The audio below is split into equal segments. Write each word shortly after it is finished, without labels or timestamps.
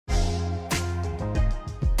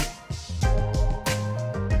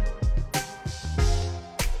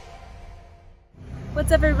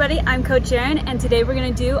What's up everybody, I'm Coach Erin and today we're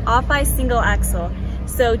going to do Off Ice Single Axel.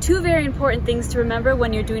 So two very important things to remember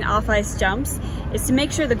when you're doing off ice jumps is to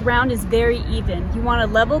make sure the ground is very even. You want a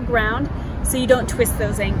level ground so you don't twist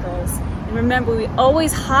those ankles. And remember, we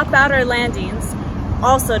always hop out our landings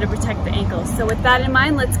also to protect the ankles. So with that in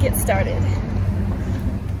mind, let's get started.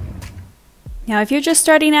 Now if you're just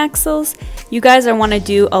starting axels, you guys are want to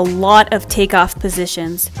do a lot of takeoff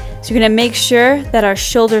positions. So you're going to make sure that our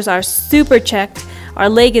shoulders are super checked, our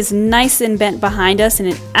leg is nice and bent behind us in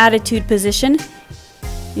an attitude position.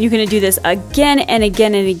 You're going to do this again and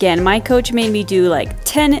again and again. My coach made me do like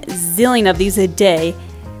 10 zillion of these a day.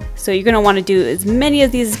 So you're going to want to do as many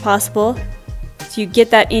of these as possible so you get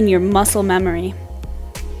that in your muscle memory.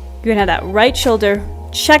 You're going to have that right shoulder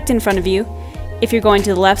checked in front of you. If you're going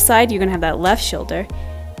to the left side, you're going to have that left shoulder.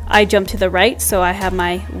 I jump to the right, so I have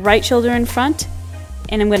my right shoulder in front,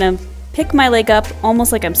 and I'm going to pick my leg up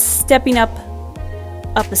almost like I'm stepping up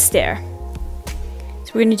a stair.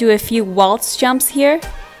 So we're going to do a few waltz jumps here.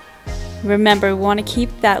 Remember, we want to keep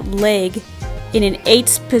that leg in an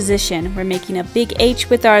H position. We're making a big H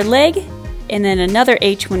with our leg and then another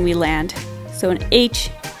H when we land. So an H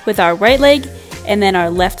with our right leg and then our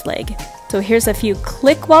left leg. So here's a few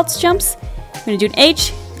click waltz jumps. We're going to do an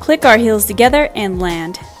H, click our heels together and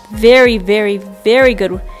land. Very, very, very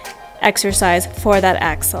good exercise for that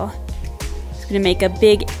axel. So we're going to make a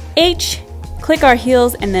big H, click our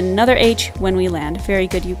heels, and then another H when we land. Very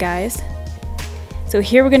good, you guys. So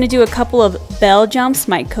here we're going to do a couple of bell jumps.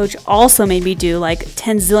 My coach also made me do like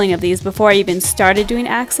 10 zillion of these before I even started doing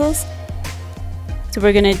axels. So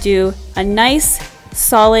we're going to do a nice,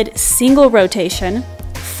 solid single rotation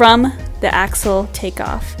from the axel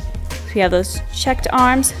takeoff. So we have those checked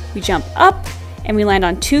arms, we jump up, and we land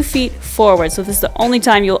on 2 feet forward. So this is the only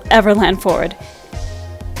time you'll ever land forward.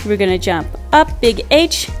 We're going to jump up, big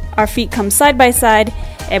H, our feet come side by side,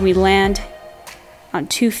 and we land on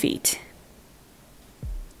 2 feet.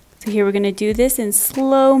 So here we're going to do this in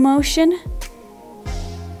slow motion.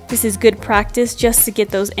 This is good practice just to get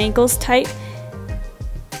those ankles tight.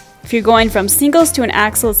 If you're going from singles to an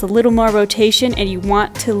axel, it's a little more rotation, and you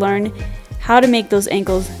want to learn how to make those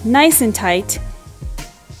ankles nice and tight,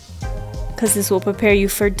 because this will prepare you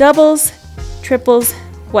for doubles, triples,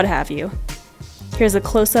 what have you. Here's a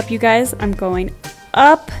close-up, you guys. I'm going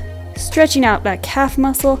up, stretching out that calf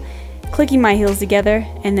muscle, clicking my heels together,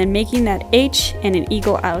 and then making that H and an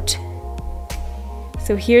eagle out.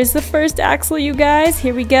 So here's the first axel, you guys.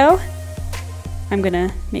 Here we go. I'm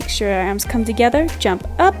gonna make sure our arms come together, jump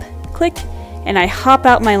up, click, and I hop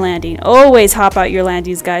out my landing. Always hop out your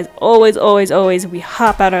landings, guys. Always, always, always. We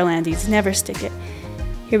hop out our landings. Never stick it.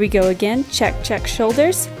 Here we go again. Check, check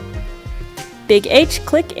shoulders. Big H,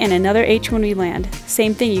 click, and another H when we land.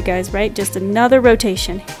 Same thing, you guys, right? Just another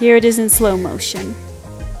rotation. Here it is in slow motion.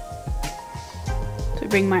 So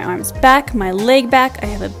bring my arms back, my leg back. I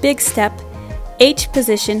have a big step. H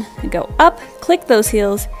position. I go up, click those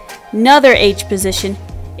heels. Another H position,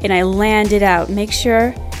 and I land it out. Make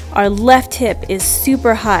sure our left hip is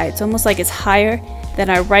super high. It's almost like it's higher than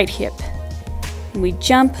our right hip. And we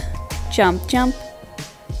jump, jump, jump.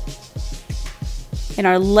 And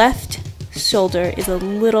our left shoulder is a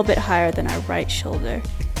little bit higher than our right shoulder.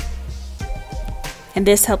 And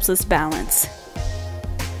this helps us balance.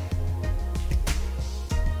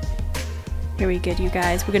 Here we go, you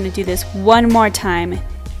guys. We're going to do this one more time.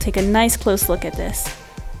 Take a nice close look at this.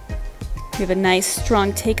 We have a nice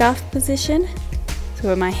strong takeoff position. So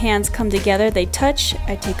where my hands come together, they touch.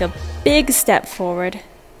 I take a big step forward.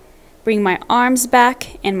 Bring my arms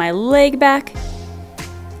back and my leg back.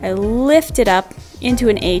 I lift it up into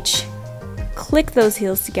an H. Click those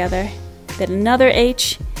heels together. Then another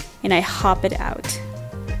H, and I hop it out.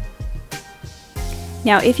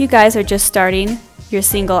 Now, if you guys are just starting your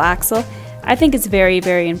single axel, I think it's very,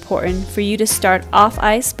 very important for you to start off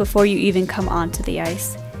ice before you even come onto the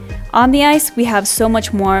ice. On the ice, we have so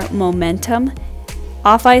much more momentum.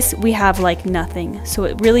 Off ice, we have like nothing. So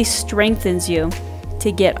it really strengthens you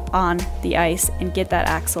to get on the ice and get that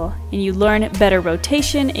axel. And you learn better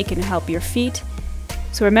rotation. It can help your feet.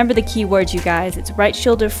 So remember the key words, you guys. It's right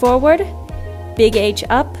shoulder forward, big H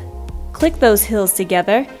up, click those heels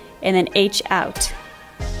together, and then H out.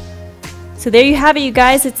 So there you have it, you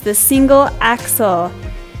guys. It's the single axel.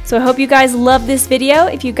 So I hope you guys love this video.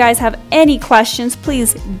 If you guys have any questions,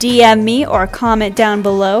 please DM me or comment down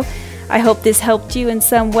below. I hope this helped you in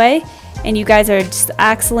some way and you guys are just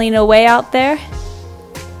axeling away out there.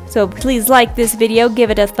 So please like this video,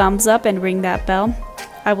 give it a thumbs up, and ring that bell.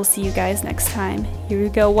 I will see you guys next time. Here we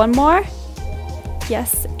go, one more.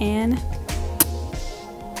 Yes, and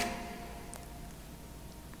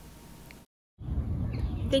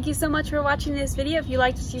Thank you so much for watching this video. If you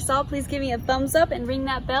liked what you saw, please give me a thumbs up and ring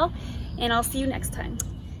that bell, and I'll see you next time.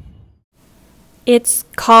 It's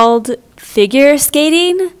called figure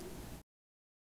skating.